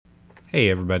Hey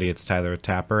everybody, it's Tyler with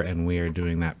Tappar, and we are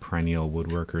doing that perennial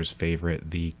woodworker's favorite,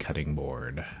 the cutting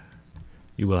board.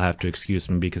 You will have to excuse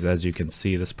me because, as you can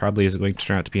see, this probably isn't going to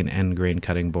turn out to be an end grain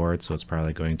cutting board, so it's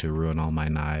probably going to ruin all my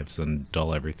knives and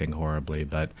dull everything horribly,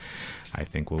 but I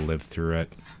think we'll live through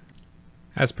it.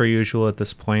 As per usual at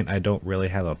this point, I don't really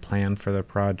have a plan for the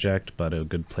project, but a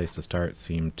good place to start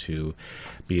seemed to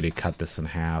be to cut this in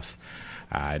half.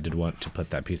 I did want to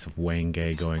put that piece of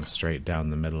wenge going straight down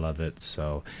the middle of it,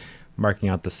 so marking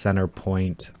out the center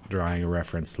point, drawing a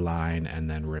reference line, and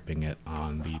then ripping it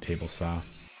on the table saw.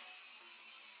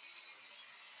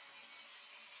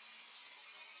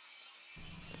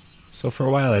 So for a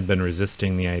while I'd been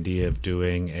resisting the idea of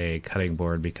doing a cutting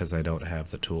board because I don't have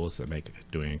the tools that make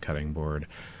doing a cutting board,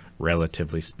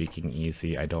 relatively speaking,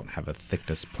 easy. I don't have a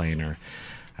thickness planer,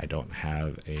 I don't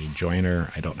have a joiner,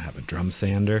 I don't have a drum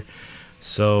sander.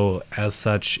 So as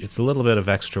such, it's a little bit of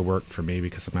extra work for me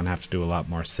because I'm going to have to do a lot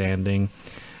more sanding.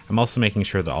 I'm also making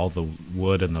sure that all the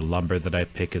wood and the lumber that I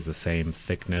pick is the same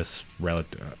thickness,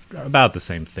 about the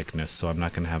same thickness, so I'm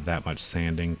not going to have that much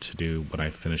sanding to do when I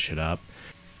finish it up.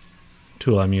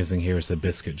 Tool I'm using here is a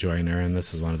biscuit joiner, and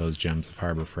this is one of those gems of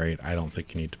Harbor Freight. I don't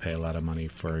think you need to pay a lot of money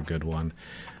for a good one.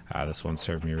 This one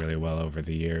served me really well over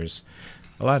the years.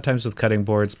 A lot of times with cutting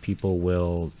boards, people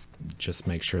will just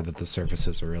make sure that the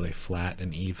surfaces are really flat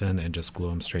and even and just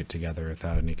glue them straight together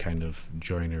without any kind of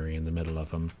joinery in the middle of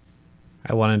them.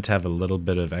 I wanted to have a little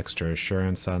bit of extra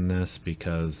assurance on this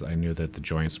because I knew that the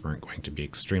joints weren't going to be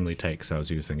extremely tight because I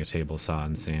was using a table saw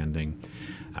and sanding.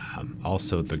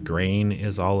 Also, the grain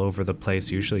is all over the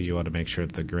place. Usually you want to make sure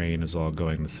that the grain is all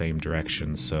going the same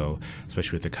direction, so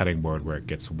especially with the cutting board where it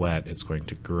gets wet, it's going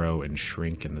to grow and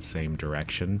shrink in the same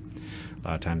direction. A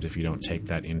lot of times if you don't take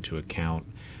that into account,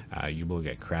 you will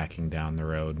get cracking down the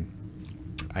road.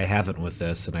 I haven't with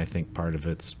this, and I think part of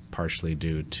it's partially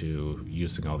due to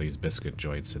using all these biscuit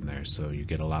joints in there, so you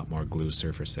get a lot more glue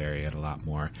surface area and a lot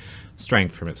more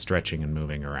strength from it stretching and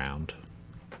moving around.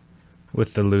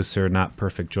 With the looser, not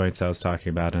perfect joints I was talking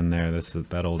about in there, this is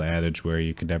that old adage where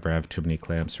you can never have too many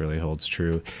clamps really holds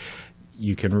true.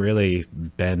 You can really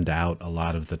bend out a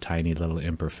lot of the tiny little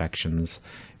imperfections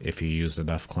if you use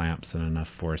enough clamps and enough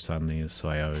force on these, so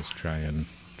I always try and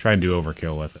do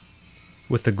overkill with it.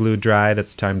 With the glue dried,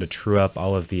 it's time to true up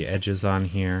all of the edges on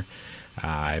here.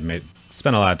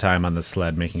 Spent a lot of time on the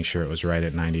sled making sure it was right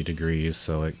at 90 degrees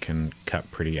so it can cut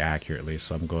pretty accurately,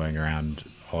 so I'm going around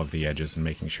all of the edges and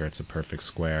making sure it's a perfect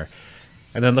square.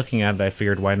 And then looking at it, I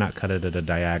figured why not cut it at a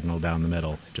diagonal down the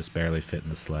middle? It just barely fit in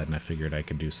the sled, and I figured I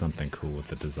could do something cool with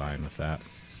the design with that.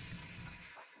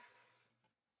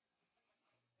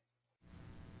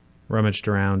 Rummaged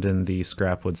around in the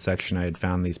scrapwood section, I had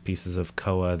found these pieces of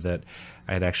koa that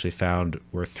I had actually found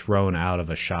were thrown out of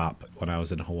a shop when I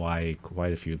was in Hawaii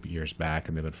quite a few years back,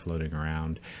 and they've been floating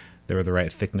around. They were the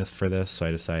right thickness for this, so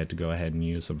I decided to go ahead and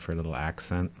use them for a little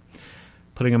accent.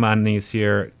 Putting them on these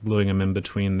here, gluing them in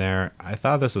between there. I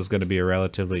thought this was going to be a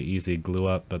relatively easy glue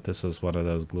up, but this was one of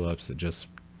those glue ups that just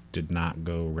did not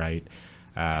go right.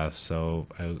 So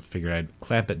I figured I'd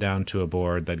clamp it down to a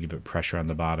board, that'd give it pressure on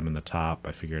the bottom and the top.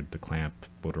 I figured the clamp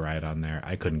would ride on there.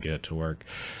 I couldn't get it to work.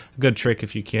 A good trick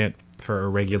if you can't, for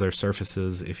irregular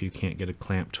surfaces, if you can't get a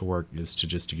clamp to work, is to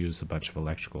just use a bunch of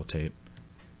electrical tape.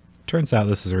 Turns out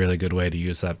this is a really good way to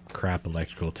use up crap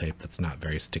electrical tape that's not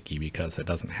very sticky because it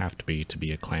doesn't have to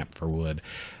be a clamp for wood.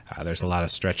 There's a lot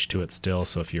of stretch to it still,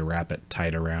 so if you wrap it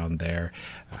tight around there,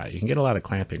 you can get a lot of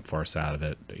clamping force out of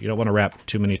it. You don't want to wrap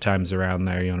too many times around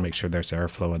there. You want to make sure there's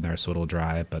airflow in there so it'll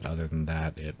dry, but other than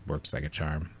that, it works like a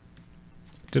charm.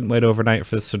 Didn't wait overnight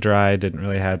for this to dry, didn't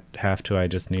really have to, I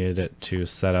just needed it to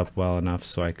set up well enough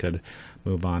so I could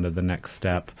move on to the next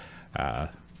step.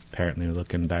 Apparently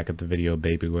looking back at the video,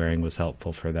 baby wearing was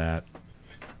helpful for that.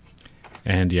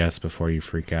 And yes, before you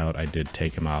freak out, I did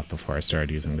take him off before I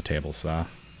started using the table saw.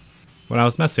 When I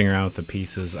was messing around with the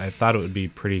pieces, I thought it would be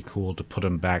pretty cool to put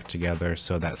them back together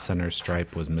so that center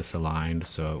stripe was misaligned,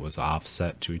 so it was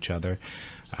offset to each other.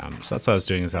 So that's what I was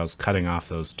doing, is I was cutting off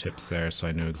those tips there so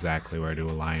I knew exactly where to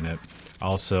align it.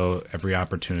 Also, every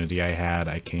opportunity I had,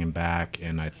 I came back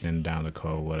and I thinned down the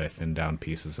koa wood. I thinned down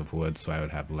pieces of wood so I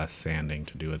would have less sanding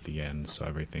to do at the end, so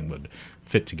everything would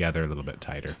fit together a little bit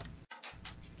tighter.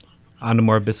 On to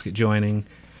more biscuit joining.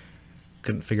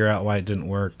 Couldn't figure out why it didn't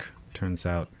work. Turns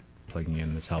out plugging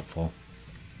in is helpful.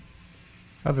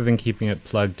 Other than keeping it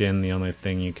plugged in, the only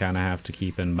thing you kind of have to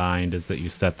keep in mind is that you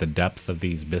set the depth of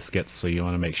these biscuits, so you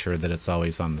want to make sure that it's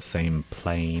always on the same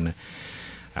plane,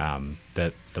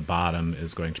 that the bottom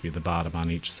is going to be the bottom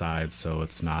on each side, so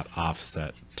it's not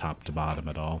offset top to bottom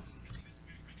at all.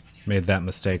 Made that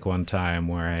mistake one time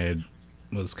where I had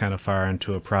was kind of far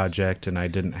into a project and I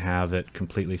didn't have it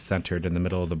completely centered in the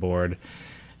middle of the board,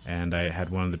 and I had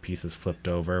one of the pieces flipped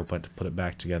over, went to put it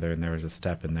back together, and there was a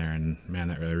step in there, and man,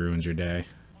 that really ruins your day.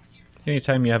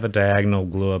 Anytime you have a diagonal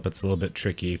glue up, it's a little bit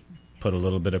tricky. Put a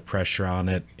little bit of pressure on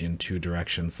it in two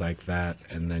directions like that,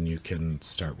 and then you can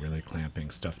start really clamping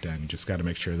stuff down. You just got to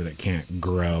make sure that it can't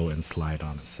grow and slide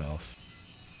on itself.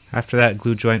 After that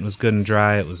glue joint was good and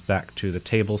dry, it was back to the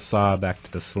table saw, back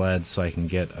to the sled, so I can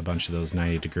get a bunch of those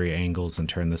 90-degree angles and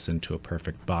turn this into a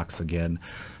perfect box again.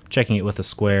 Checking it with a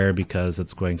square because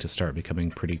it's going to start becoming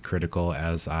pretty critical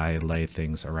as I lay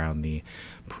things around the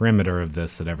perimeter of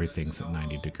this that everything's at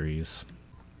 90 degrees.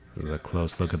 This is a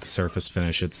close look at the surface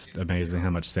finish. It's amazing how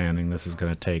much sanding this is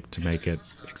going to take to make it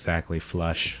exactly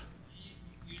flush.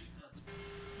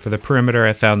 For the perimeter,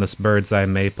 I found this bird's eye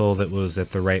maple that was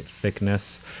at the right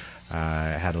thickness. I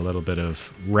had a little bit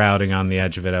of routing on the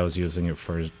edge of it. I was using it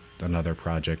for another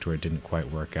project where it didn't quite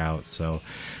work out, so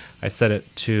I set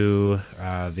it to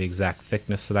the exact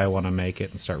thickness that I want to make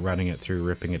it and start running it through,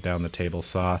 ripping it down the table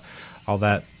saw. All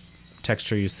that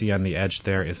texture you see on the edge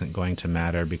there isn't going to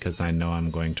matter because I know I'm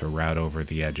going to route over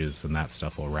the edges and that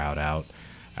stuff will route out.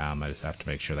 I just have to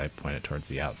make sure that I point it towards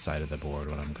the outside of the board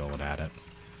when I'm going at it.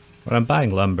 When I'm buying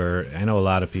lumber, I know a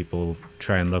lot of people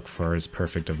try and look for as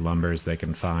perfect of lumber as they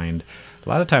can find. A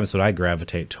lot of times what I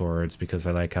gravitate towards, because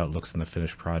I like how it looks in the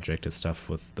finished project, is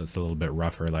stuff that's a little bit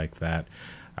rougher like that.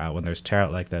 When there's tear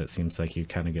out like that, it seems like you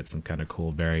kind of get some kind of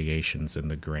cool variations in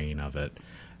the grain of it.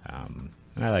 And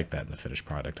I like that in the finished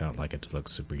product. I don't like it to look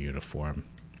super uniform.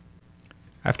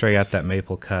 After I got that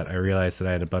maple cut, I realized that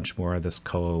I had a bunch more of this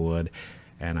koa wood,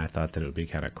 and I thought that it would be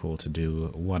kind of cool to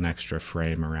do one extra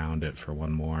frame around it for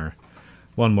one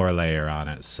more layer on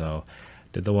it. So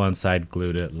did the one side,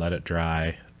 glued it, let it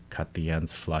dry, cut the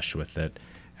ends flush with it,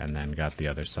 and then got the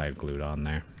other side glued on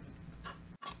there.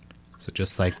 So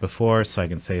just like before, so I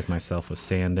can save myself with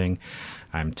sanding,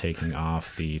 I'm taking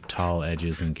off the tall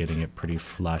edges and getting it pretty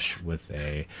flush with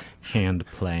a hand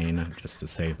plane just to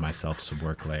save myself some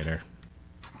work later.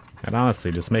 And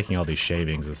honestly, just making all these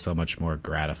shavings is so much more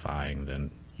gratifying than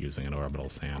using an orbital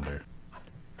sander.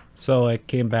 So I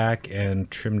came back and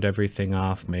trimmed everything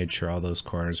off, made sure all those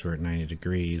corners were at 90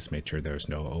 degrees, made sure there was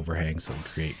no overhangs that would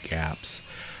create gaps.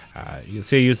 You can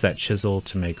see I used that chisel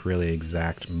to make really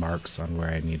exact marks on where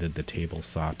I needed the table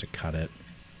saw to cut it.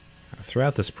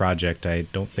 Throughout this project, I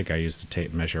don't think I used a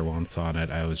tape measure once on it.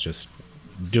 I was just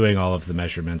doing all of the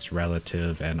measurements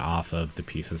relative and off of the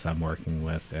pieces I'm working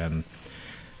with, and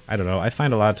I don't know, I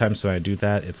find a lot of times when I do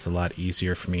that, it's a lot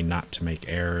easier for me not to make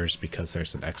errors because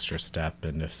there's an extra step,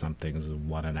 and if something's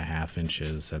 1.5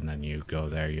 inches and then you go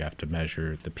there, you have to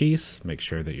measure the piece, make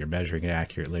sure that you're measuring it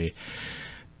accurately,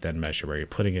 then measure where you're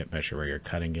putting it, measure where you're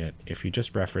cutting it. If you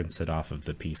just reference it off of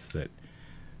the piece that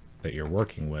you're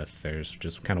working with, there's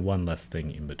just kind of one less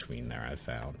thing in between there, I've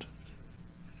found.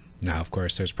 Now, of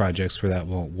course, there's projects where that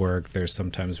won't work. There's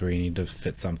sometimes where you need to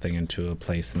fit something into a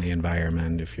place in the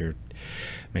environment if you're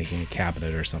making a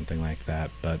cabinet or something like that.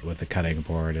 But with a cutting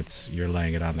board, you're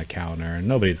laying it on the counter, and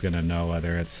nobody's going to know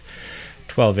whether it's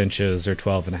 12 inches or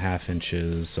 12.5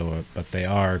 inches, but they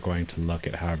are going to look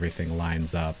at how everything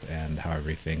lines up and how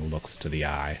everything looks to the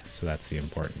eye. So that's the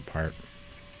important part.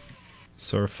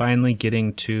 So we're finally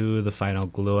getting to the final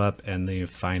glue up and the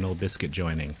final biscuit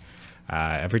joining.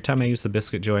 Every time I use the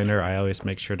biscuit joiner, I always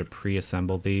make sure to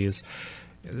pre-assemble these.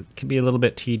 It can be a little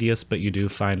bit tedious, but you do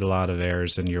find a lot of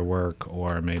errors in your work,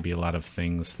 or maybe a lot of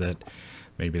things that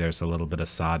maybe there's a little bit of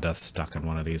sawdust stuck in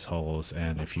one of these holes,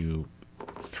 and if you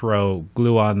throw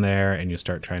glue on there and you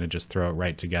start trying to just throw it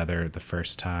right together the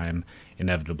first time,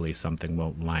 inevitably something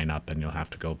won't line up and you'll have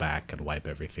to go back and wipe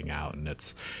everything out, and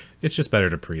it's just better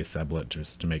to pre-assemble it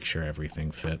just to make sure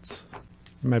everything fits.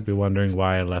 You might be wondering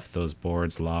why I left those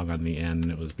boards long on the end.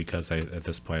 It was because at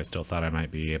this point I still thought I might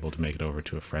be able to make it over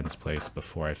to a friend's place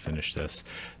before I finished this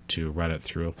to run it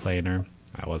through a planer.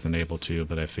 I wasn't able to,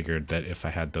 but I figured that if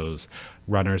I had those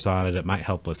runners on it, it might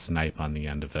help with snipe on the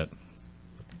end of it.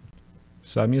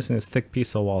 So I'm using this thick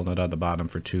piece of walnut on the bottom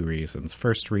for two reasons.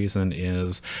 First reason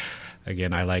is,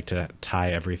 again, I like to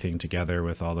tie everything together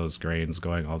with all those grains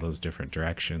going all those different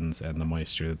directions and the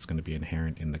moisture that's going to be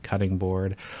inherent in the cutting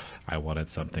board. I wanted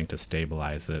something to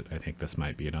stabilize it. I think this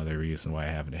might be another reason why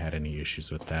I haven't had any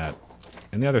issues with that.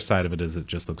 And the other side of it is it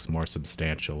just looks more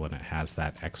substantial when it has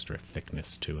that extra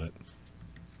thickness to it.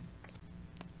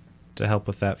 To help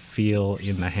with that feel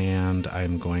in the hand,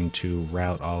 I'm going to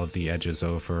route all of the edges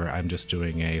over. I'm just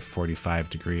doing a 45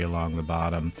 degree along the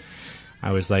bottom. I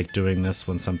always like doing this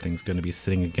when something's going to be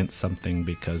sitting against something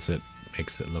because it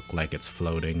makes it look like it's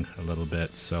floating a little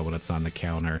bit. So when it's on the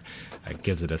counter, it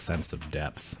gives it a sense of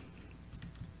depth.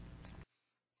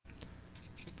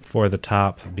 for the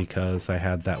top, because I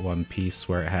had that one piece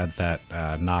where it had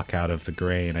that knockout of the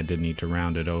gray and I did need to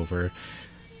round it over.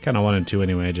 Kind of wanted to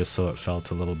anyway, just so it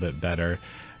felt a little bit better.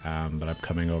 But I'm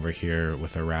coming over here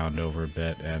with a round over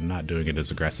bit and not doing it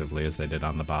as aggressively as I did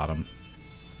on the bottom.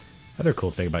 Other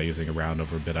cool thing about using a round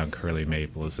over bit on curly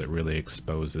maple is it really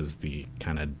exposes the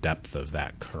kind of depth of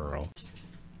that curl.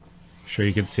 Sure,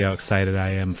 you can see how excited I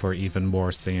am for even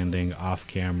more sanding off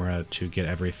camera to get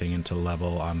everything into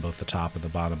level on both the top and the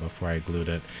bottom before I glued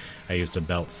it. I used a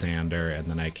belt sander and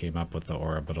then I came up with the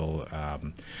orbital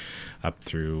up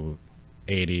through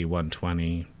 80,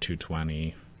 120,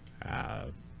 220,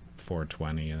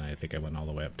 420, and I think I went all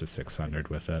the way up to 600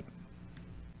 with it.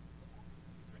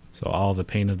 So all the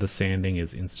pain of the sanding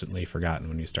is instantly forgotten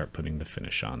when you start putting the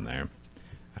finish on there.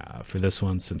 For this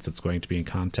one, since it's going to be in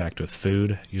contact with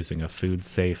food, using a food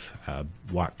safe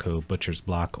Watco Butcher's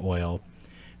Block oil.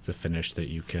 It's a finish that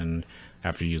you can,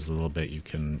 after you use a little bit, you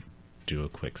can do a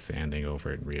quick sanding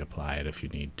over it and reapply it if you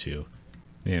need to.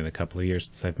 In a couple of years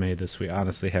since I've made this, we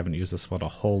honestly haven't used this one a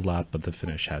whole lot, but the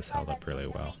finish has held up really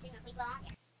well.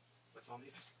 What's all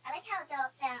amazing? I like how the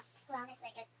ground is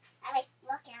like I like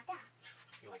looking at that.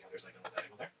 You like how there's like a little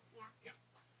angle there? Yeah. Yeah.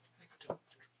 I think that too.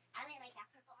 I really like that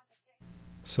purple on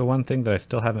the So one thing that I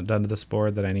still haven't done to this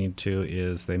board that I need to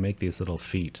is they make these little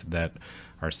feet that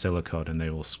are silicone and they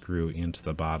will screw into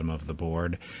the bottom of the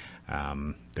board.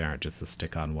 They aren't just the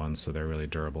stick-on ones, so they're really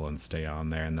durable and stay on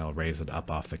there, and they'll raise it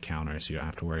up off the counter so you don't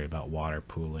have to worry about water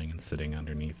pooling and sitting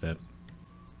underneath it.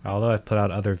 Although I've put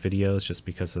out other videos just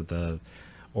because of the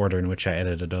order in which I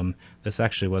edited them, this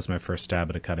actually was my first stab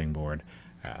at a cutting board.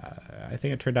 I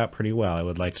think it turned out pretty well. I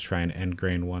would like to try and end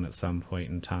grain one at some point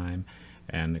in time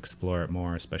and explore it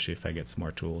more, especially if I get some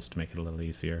more tools to make it a little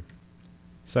easier.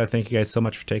 So I thank you guys so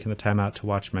much for taking the time out to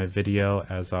watch my video.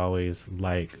 As always,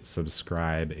 like,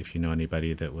 subscribe. If you know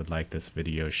anybody that would like this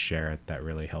video, share it. That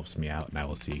really helps me out, and I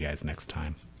will see you guys next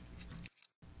time.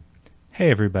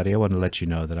 Hey everybody, I want to let you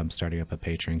know that I'm starting up a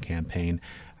Patreon campaign.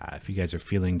 If you guys are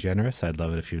feeling generous, I'd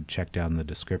love it if you'd check down the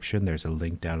description. There's a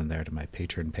link down in there to my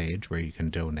Patreon page where you can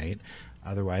donate.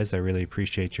 Otherwise, I really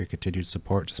appreciate your continued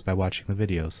support just by watching the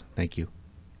videos. Thank you.